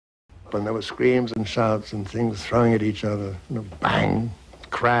up, and there were screams and shouts and things throwing at each other. You know, bang,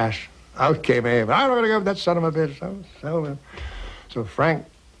 crash. Out came Ava. I'm not going to go with that son of a bitch. So Frank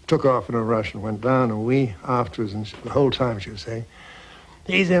took off in a rush and went down, and we afterwards, and the whole time she was saying,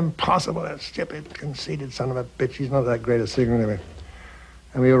 he's impossible, that stupid, conceited son of a bitch. He's not that great a singer anyway.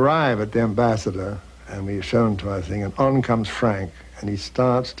 And we arrive at the Ambassador, and we're shown to our thing, and on comes Frank, and he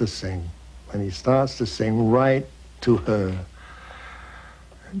starts to sing. And he starts to sing right to her.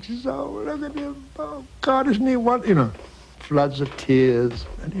 And she says, oh, look at him. Oh, God, isn't he wonderful? You know, floods of tears,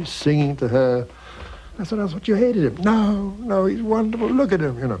 and he's singing to her. I thought, that's what you hated him. No, he's wonderful. Look at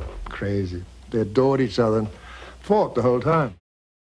him, you know, crazy. They adored each other and fought the whole time.